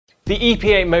The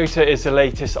EP8 motor is the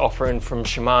latest offering from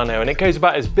Shimano, and it goes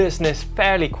about its business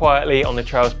fairly quietly on the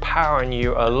trails, powering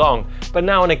you along. But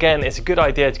now and again, it's a good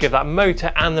idea to give that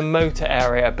motor and the motor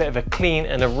area a bit of a clean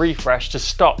and a refresh to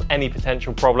stop any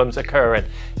potential problems occurring.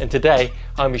 And today,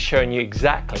 I'll be showing you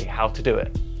exactly how to do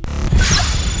it.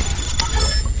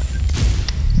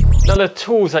 Now, the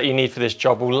tools that you need for this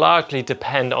job will largely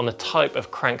depend on the type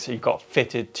of cranks that you've got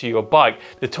fitted to your bike.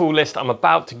 The tool list I'm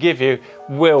about to give you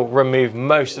will remove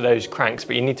most of those cranks,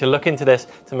 but you need to look into this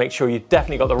to make sure you've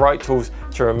definitely got the right tools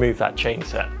to remove that chain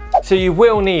set. So you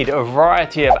will need a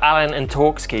variety of Allen and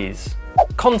Torx keys,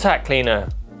 contact cleaner,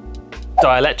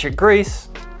 dielectric grease,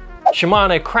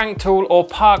 Shimano crank tool or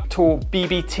Parc tool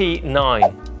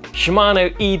BBT9,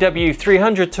 Shimano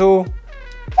EW300 tool,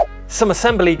 some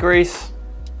assembly grease,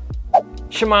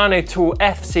 Shimano tool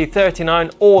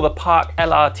FC39 or the Parc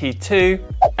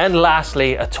LRT2, and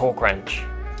lastly a torque wrench.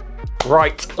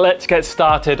 Right, let's get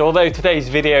started. Although today's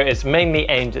video is mainly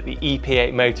aimed at the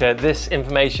EP8 motor, this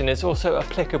information is also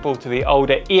applicable to the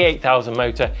older E8000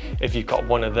 motor if you've got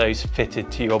one of those fitted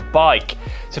to your bike.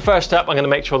 So first up, I'm going to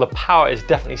make sure the power is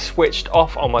definitely switched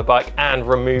off on my bike and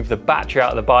remove the battery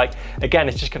out of the bike. Again,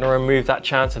 it's just going to remove that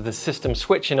chance of the system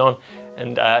switching on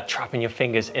and trapping your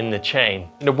fingers in the chain.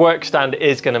 The work stand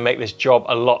is going to make this job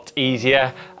a lot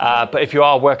easier, but if you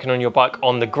are working on your bike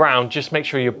on the ground, just make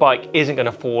sure your bike isn't going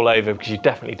to fall over, because you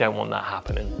definitely don't want that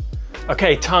happening.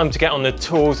 Okay, time to get on the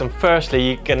tools, and firstly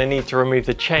you're going to need to remove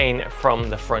the chain from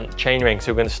the front chainring.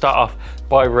 So we're going to start off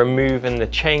by removing the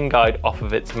chain guide off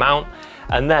of its mount,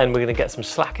 and then we're going to get some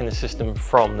slack in the system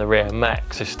from the rear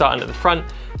mech. So starting at the front,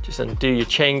 just undo your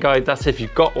chain guide. That's if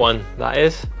you've got one, that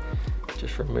is.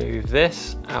 Just remove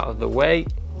this out of the way.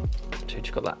 So you've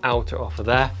just got that outer off of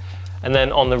there. And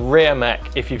then on the rear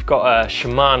mech, if you've got a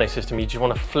Shimano system, you just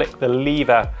want to flick the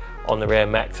lever on the rear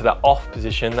mech to that off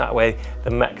position. That way the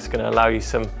mech's going to allow you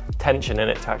some tension in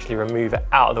it to actually remove it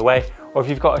out of the way. Or if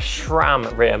you've got a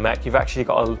SRAM rear mech, you've actually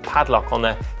got a padlock on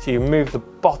there. So you move the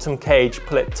bottom cage,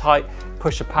 pull it tight,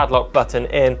 push the padlock button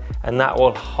in, and that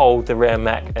will hold the rear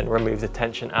mech and remove the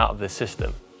tension out of the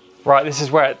system. Right, this is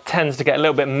where it tends to get a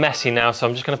little bit messy now, so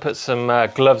I'm just going to put some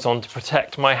gloves on to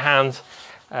protect my hands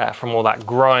from all that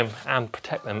grime and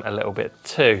protect them a little bit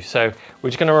too. So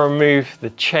we're just going to remove the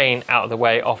chain out of the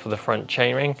way off of the front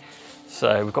chainring.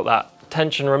 So we've got that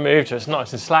tension removed, so it's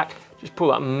nice and slack. Just pull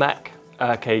that mech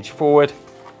cage forward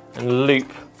and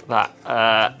loop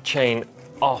that chain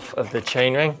off of the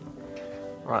chainring.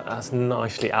 Right, that's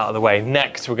nicely out of the way.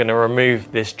 Next, we're going to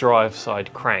remove this drive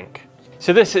side crank.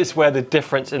 So this is where the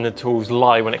difference in the tools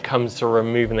lie when it comes to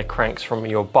removing the cranks from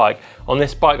your bike. On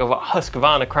this bike, I've got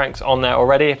Husqvarna cranks on there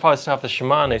already. If I was to have the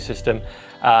Shimano system,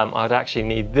 I'd actually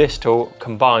need this tool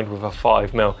combined with a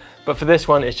 5mm. But for this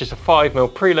one, it's just a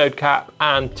 5mm preload cap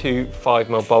and two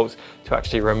 5mm bolts to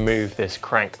actually remove this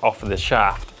crank off of the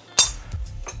shaft.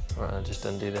 Right, I'll just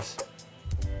undo this.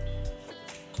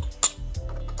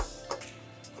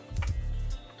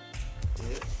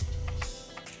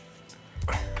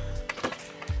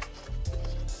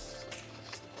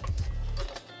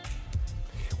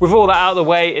 With all that out of the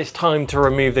way, it's time to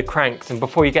remove the cranks. And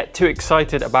before you get too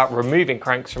excited about removing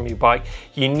cranks from your bike,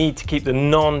 you need to keep the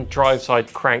non-drive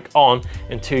side crank on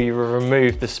until you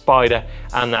remove the spider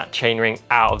and that chainring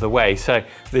out of the way. So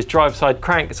this drive side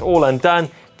crank, it's all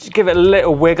undone. Just give it a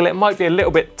little wiggle. It might be a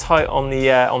little bit tight on the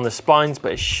splines,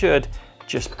 but it should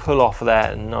just pull off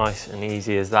there, nice and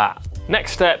easy as that.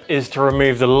 Next step is to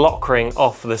remove the lock ring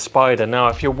off the spider. Now,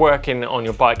 if you're working on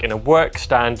your bike in a work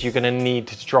stand, you're going to need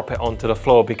to drop it onto the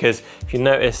floor, because if you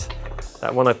notice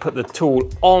that when I put the tool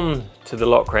on to the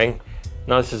lock ring,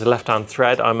 now this is a left-hand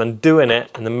thread, I'm undoing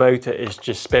it and the motor is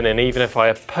just spinning. Even if I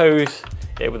oppose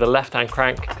it with a left-hand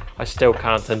crank, I still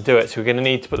can't undo it. So we're going to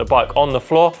need to put the bike on the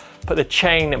floor, put the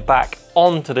chain back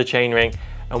onto the chain ring,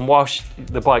 and whilst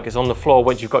the bike is on the floor,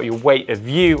 once you've got your weight of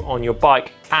view on your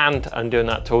bike and undoing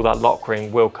that tool, that lock ring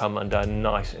will come undone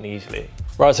nice and easily.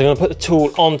 Right, so I'm going to put the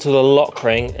tool onto the lock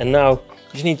ring, and now you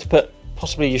just need to put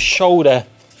possibly your shoulder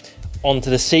onto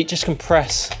the seat. Just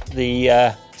compress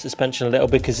the suspension a little,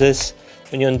 because this,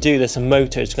 when you undo this, a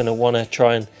motor is going to want to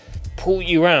try and pull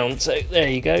you around. So there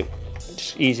you go,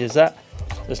 just easy as that.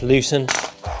 Just loosen,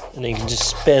 and then you can just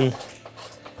spin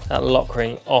that lock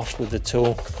ring off with the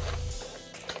tool.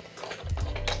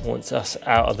 Once that's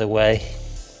out of the way.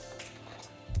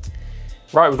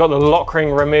 Right, we've got the lock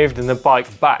ring removed and the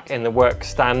bike back in the work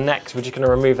stand. Next, we're just going to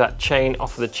remove that chain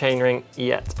off of the chainring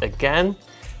yet again.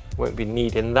 Won't be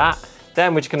needing that.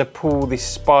 Then we're just going to pull the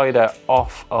spider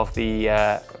off of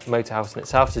the motor housing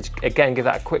itself. So again, give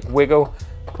that a quick wiggle,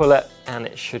 pull it, and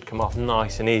it should come off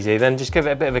nice and easy. Then just give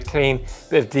it a bit of a clean,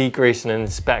 bit of degrease and an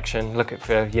inspection. Look at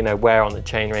for, you know, wear on the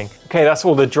chainring. Okay, that's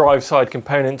all the drive side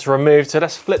components removed. So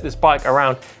let's flip this bike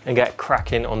around and get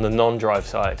cracking on the non-drive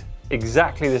side.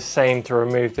 Exactly the same to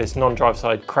remove this non-drive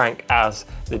side crank as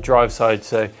the drive side.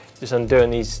 So just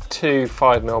undoing these two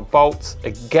 5mm bolts.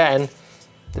 Again,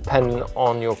 depending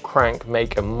on your crank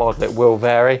make and model, it will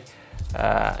vary.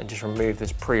 And just remove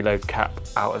this preload cap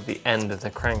out of the end of the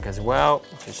crank as well.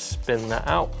 Just spin that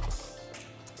out.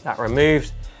 That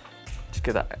removed. Just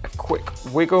give that a quick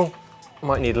wiggle.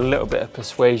 Might need a little bit of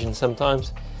persuasion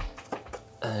sometimes.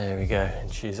 There we go, and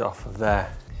she's off of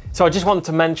there. So I just want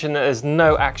to mention that there's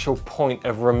no actual point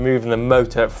of removing the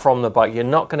motor from the bike. You're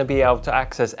not going to be able to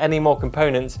access any more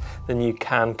components than you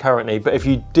can currently. But if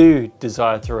you do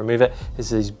desire to remove it,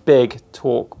 there's these big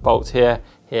torque bolts here,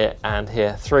 here and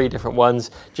here, 3 different ones.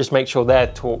 Just make sure they're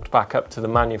torqued back up to the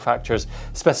manufacturer's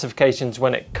specifications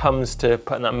when it comes to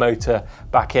putting that motor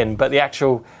back in. But the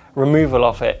actual removal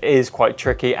of it is quite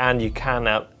tricky, and you can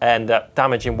end up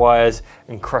damaging wires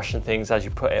and crushing things as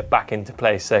you put it back into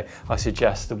place. So I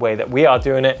suggest the way that we are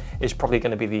doing it is probably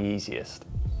going to be the easiest.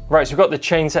 Right, so we've got the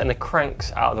chain set and the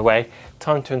cranks out of the way.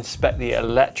 Time to inspect the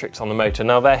electrics on the motor.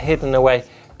 Now they're hidden away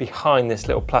behind this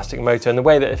little plastic motor, and the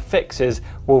way that it fixes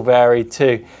will vary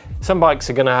too. Some bikes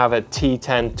are going to have a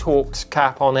T10 Torx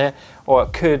cap on here, or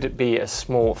it could be a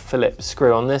small Phillips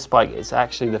screw. On this bike it's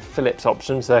actually the Phillips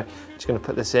option, so I'm just going to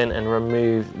put this in and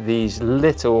remove these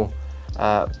little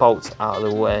bolts out of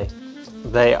the way.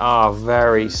 They are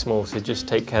very small, so just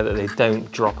take care that they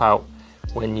don't drop out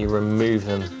when you remove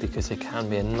them, because they can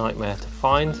be a nightmare to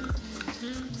find.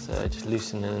 So just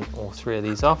loosening all 3 of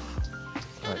these off.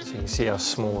 Right, so you can see how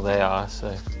small they are.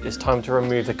 So it's time to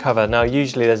remove the cover. Now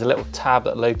usually there's a little tab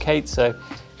that locates, so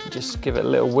just give it a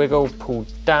little wiggle, pull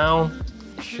down,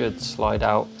 it should slide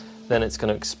out. Then it's going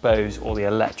to expose all the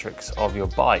electrics of your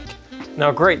bike.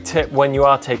 Now a great tip when you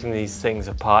are taking these things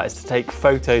apart is to take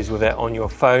photos with it on your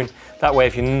phone. That way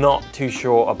if you're not too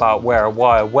sure about where a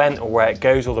wire went or where it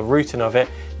goes or the routing of it,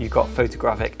 you've got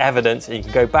photographic evidence and you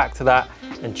can go back to that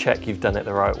and check you've done it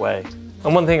the right way.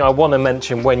 And one thing I want to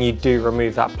mention when you do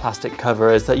remove that plastic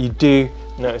cover is that you do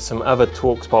notice some other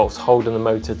Torx bolts holding the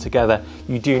motor together.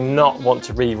 You do not want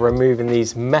to be removing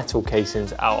these metal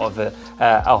casings off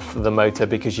of the motor,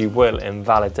 because you will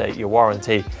invalidate your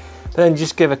warranty. Then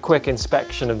just give a quick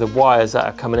inspection of the wires that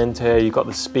are coming into here. You've got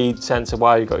the speed sensor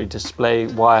wire, you've got your display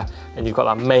wire, and you've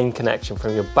got that main connection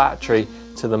from your battery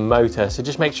to the motor. So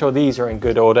just make sure these are in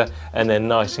good order and they're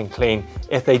nice and clean.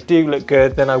 If they do look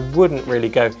good, then I wouldn't really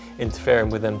go interfering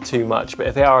with them too much. But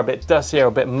if they are a bit dusty or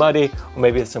a bit muddy, or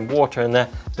maybe there's some water in there,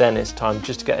 then it's time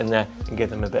just to get in there and give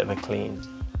them a bit of a clean.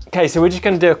 Okay, so we're just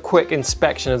going to do a quick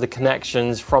inspection of the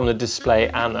connections from the display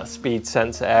and that speed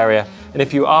sensor area. And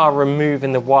if you are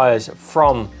removing the wires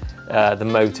from the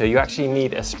motor, you actually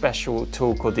need a special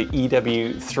tool called the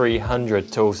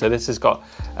EW300 tool. So this has got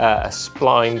a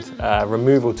splined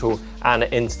removal tool and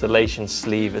an installation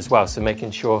sleeve as well, so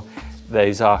making sure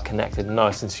those are connected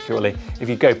nice and securely. If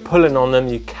you go pulling on them,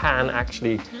 you can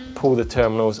actually pull the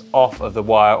terminals off of the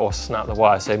wire or snap the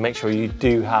wire, so make sure you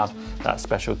do have that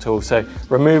special tool. So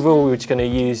removal, we're just going to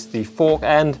use the fork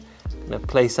end. I'm going to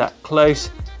place that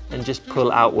close and just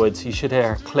pull outwards. You should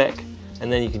hear a click,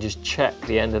 and then you can just check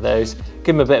the end of those.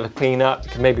 Give them a bit of a clean up.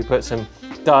 You can maybe put some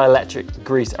dielectric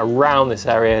grease around this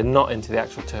area, not into the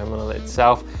actual terminal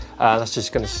itself. That's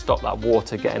just going to stop that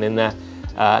water getting in there.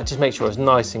 Just make sure it's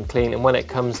nice and clean, and when it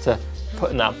comes to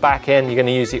putting that back in, you're going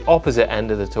to use the opposite end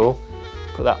of the tool.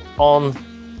 Put that on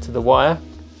to the wire,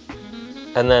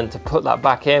 and then to put that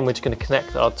back in, we're just going to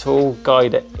connect our tool,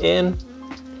 guide it in,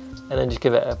 and then just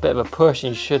give it a bit of a push,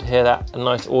 and you should hear that a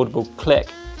nice audible click,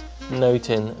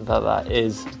 noting that that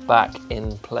is back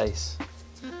in place.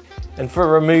 And for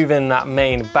removing that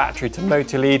main battery to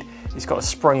motor lead, it's got a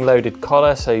spring-loaded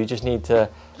collar, so you just need to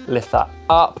lift that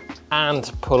up and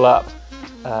pull up,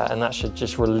 and that should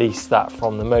just release that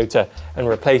from the motor. And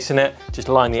replacing it, just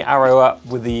line the arrow up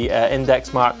with the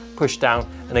index mark, push down,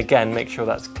 and again make sure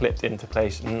that's clipped into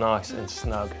place nice and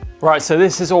snug. Right, so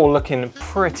this is all looking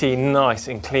pretty nice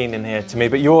and clean in here to me,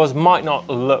 but yours might not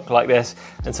look like this,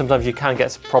 and sometimes you can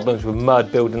get some problems with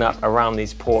mud building up around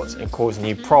these ports and causing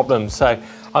you problems. So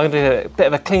I'm going to do a bit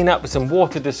of a clean up with some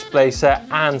water displacer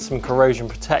and some corrosion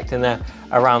protect in there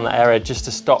around that area, just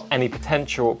to stop any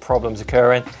potential problems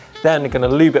occurring. Then I'm going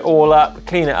to lube it all up,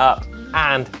 clean it up,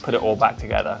 and put it all back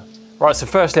together. Right, so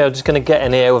firstly I'm just going to get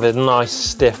in here with a nice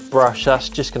stiff brush. That's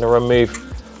just going to remove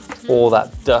all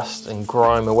that dust and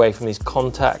grime away from these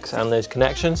contacts and those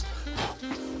connections.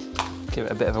 Give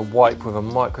it a bit of a wipe with a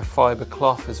microfiber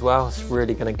cloth as well. It's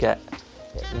really going to get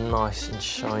get nice and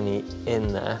shiny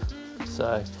in there.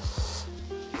 So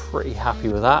pretty happy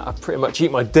with that. I pretty much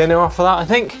eat my dinner off of that, I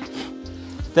think.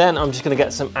 Then I'm just going to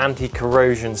get some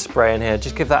anti-corrosion spray in here.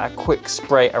 Just give that a quick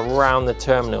spray around the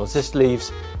terminals. This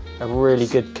leaves a really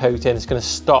good coating. It's going to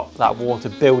stop that water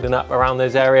building up around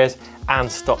those areas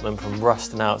and stop them from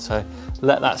rusting out. So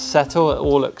let that settle. It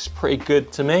all looks pretty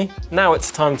good to me. Now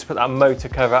it's time to put that motor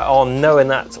cover on, knowing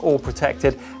that's all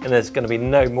protected and there's going to be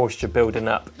no moisture building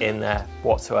up in there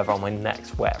whatsoever on my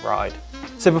next wet ride.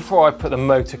 So before I put the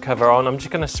motor cover on, I'm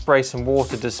just going to spray some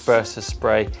water disperser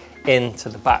spray into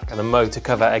the back of the motor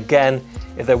cover. Again,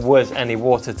 if there was any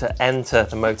water to enter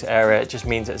the motor area, it just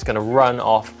means it's going to run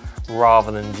off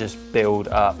rather than just build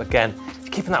up. Again,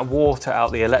 keeping that water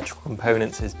out the electrical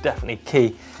components is definitely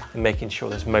key in making sure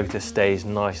this motor stays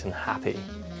nice and happy.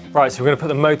 Right, so we're going to put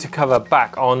the motor cover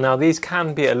back on. Now these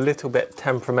can be a little bit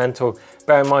temperamental.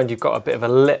 Bear in mind you've got a bit of a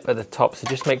lip at the top, so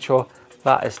just make sure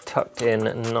that is tucked in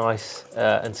nice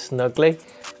and snugly.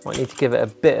 Might need to give it a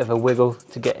bit of a wiggle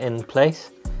to get in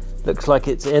place. Looks like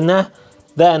it's in there.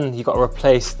 Then you've got to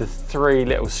replace the 3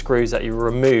 little screws that you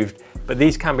removed, but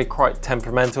these can be quite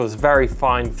temperamental. There's very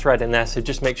fine thread in there, so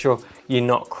just make sure you're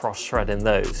not cross-threading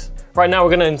those. Right now we're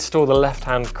going to install the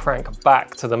left-hand crank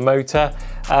back to the motor.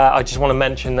 I just want to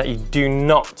mention that you do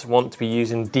not want to be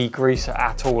using degreaser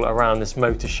at all around this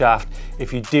motor shaft.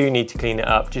 If you do need to clean it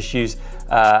up, just use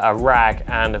a rag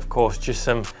and of course just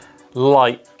some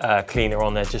light cleaner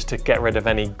on there just to get rid of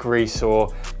any grease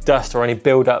or dust or any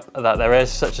build-up that there is,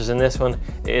 such as in this one.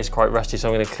 It is quite rusty, so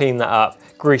I'm going to clean that up,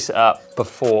 grease it up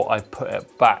before I put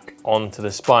it back onto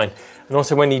the spine. And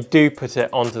also when you do put it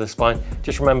onto the spine,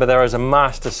 just remember there is a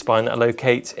master spine that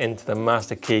locates into the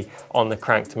master key on the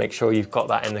crank to make sure you've got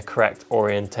that in the correct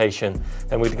orientation.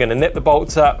 Then we're going to nip the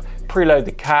bolts up, preload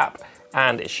the cap,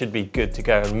 and it should be good to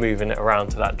go and moving it around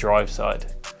to that drive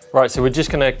side. Right, so we're just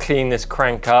going to clean this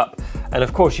crank up, and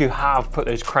of course you have put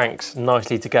those cranks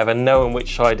nicely together, knowing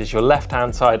which side is your left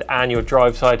hand side and your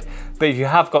drive side. But if you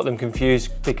have got them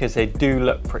confused because they do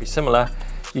look pretty similar,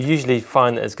 you usually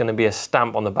find that there's going to be a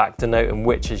stamp on the back denoting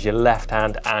which is your left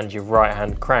hand and your right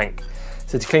hand crank.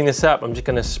 So to clean this up, I'm just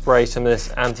going to spray some of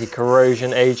this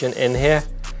anti-corrosion agent in here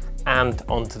and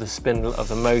onto the spindle of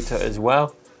the motor as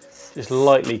well. Just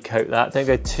lightly coat that, don't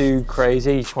go too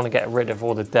crazy. You just want to get rid of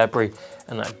all the debris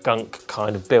and that gunk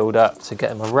kind of build up. So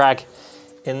get a rag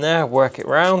in there, work it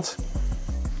round.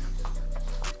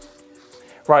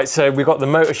 Right, so we've got the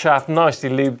motor shaft nicely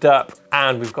lubed up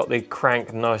and we've got the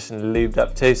crank nice and lubed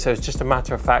up too. So it's just a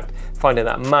matter of fact finding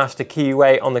that master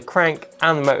keyway on the crank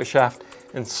and the motor shaft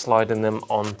and sliding them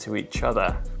onto each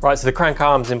other. Right, so the crank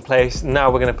arm's in place. Now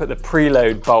we're going to put the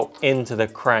preload bolt into the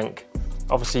crank.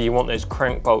 Obviously you want those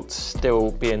crank bolts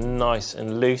still being nice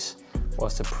and loose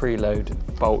whilst the preload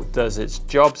bolt does its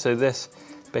job. So this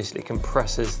basically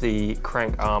compresses the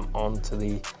crank arm onto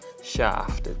the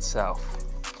shaft itself.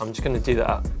 I'm just going to do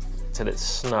that till it's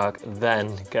snug,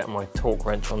 then get my torque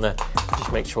wrench on there.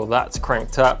 Just make sure that's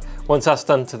cranked up. Once that's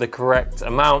done to the correct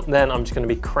amount, then I'm just going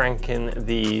to be cranking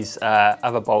these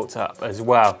other bolts up as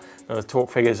well. Now the torque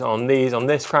figures on these, on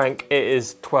this crank, it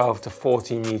is 12 to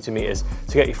 14 Newton meters.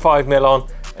 So get your 5mm on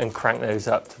and crank those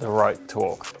up to the right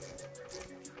torque.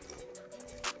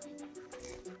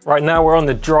 Right, now we're on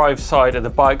the drive side of the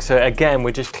bike. So again,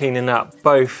 we're just cleaning up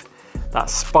both that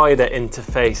spider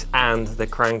interface and the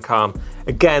crank arm.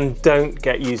 Again, don't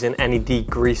get using any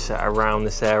degreaser around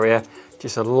this area.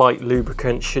 Just a light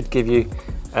lubricant should give you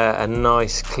a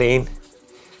nice clean.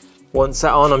 Once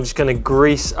that on, I'm just going to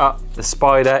grease up the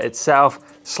spider itself,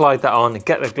 slide that on, and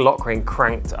get the lock ring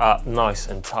cranked up nice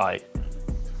and tight.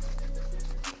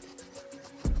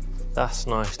 That's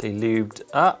nicely lubed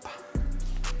up.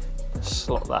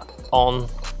 Slot that on.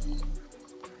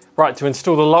 Right, to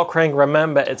install the lock ring,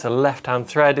 remember it's a left-hand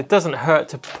thread. It doesn't hurt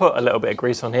to put a little bit of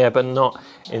grease on here, but not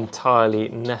entirely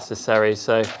necessary.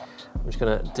 So I'm just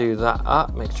going to do that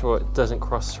up, make sure it doesn't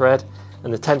cross thread.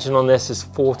 And the tension on this is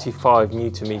 45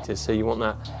 Newton meters, so you want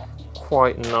that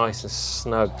quite nice and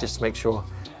snug, just to make sure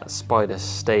that spider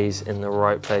stays in the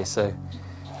right place. So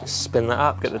just spin that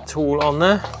up, get the tool on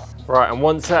there. Right, and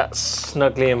once that's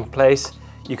snugly in place,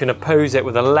 you can oppose it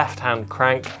with a left-hand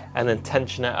crank and then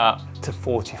tension it up to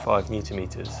 45 Newton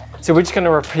meters. So we're just going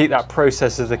to repeat that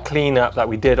process of the cleanup that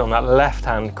we did on that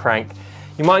left-hand crank.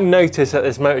 You might notice that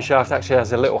this motor shaft actually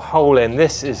has a little hole in.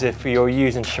 This is if you're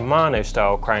using Shimano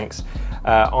style cranks.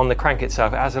 On the crank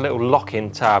itself, it has a little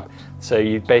lock-in tab. So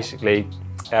you basically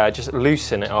just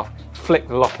loosen it off, flick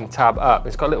the locking tab up.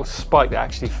 It's got a little spike that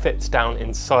actually fits down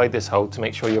inside this hole to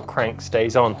make sure your crank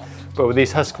stays on. But with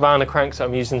these Husqvarna cranks that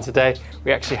I'm using today,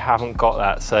 we actually haven't got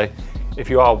that. So if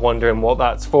you are wondering what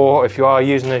that's for. If you are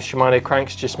using those Shimano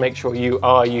cranks, just make sure you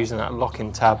are using that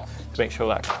locking tab to make sure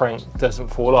that crank doesn't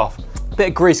fall off. Bit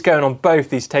of grease going on both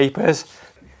these tapers.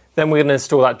 Then we're going to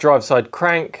install that drive side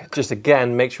crank. Just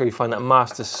again, make sure you find that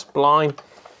master spline.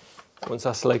 Once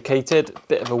that's located,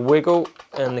 bit of a wiggle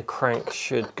and the crank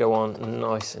should go on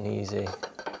nice and easy.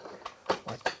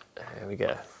 There we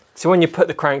go. So when you put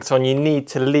the cranks on, you need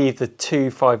to leave the two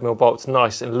 5mm bolts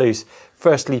nice and loose.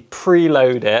 Firstly,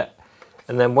 preload it,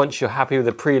 and then once you're happy with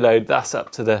the preload, that's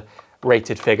up to the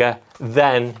rated figure,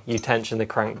 then you tension the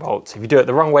crank bolts. If you do it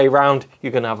the wrong way round,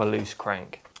 you're going to have a loose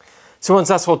crank. So once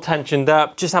that's all tensioned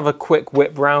up, just have a quick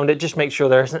whip round it. Just make sure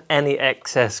there isn't any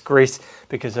excess grease,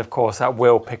 because of course that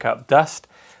will pick up dust.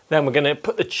 Then we're going to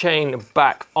put the chain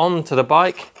back onto the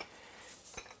bike.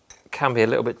 Can be a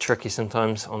little bit tricky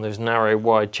sometimes on those narrow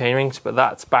wide chain rings, but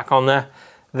that's back on there.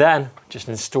 Then just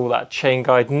install that chain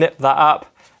guide, nip that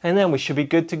up, and then we should be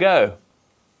good to go.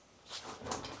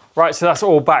 Right, so that's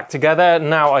all back together.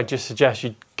 Now I just suggest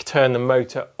you turn the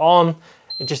motor on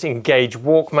and just engage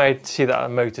walk mode to see that the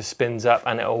motor spins up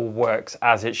and it all works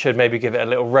as it should. Maybe give it a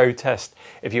little road test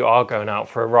if you are going out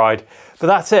for a ride. But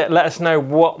that's it. Let us know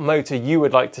what motor you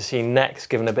would like to see next,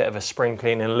 given a bit of a spring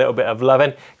clean and a little bit of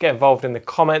loving. Get involved in the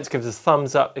comments, give us a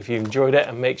thumbs up if you enjoyed it,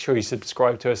 and make sure you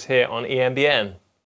subscribe to us here on EMBN.